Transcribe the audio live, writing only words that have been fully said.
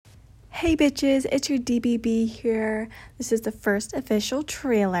Hey bitches, it's your DBB here. This is the first official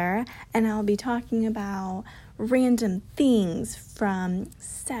trailer, and I'll be talking about random things from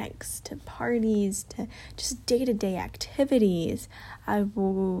sex to parties to just day-to-day activities. I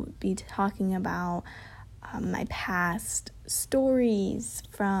will be talking about my past stories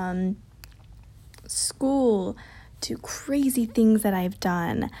from school to crazy things that I've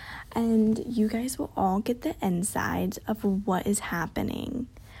done, and you guys will all get the insides of what is happening.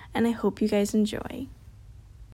 And I hope you guys enjoy.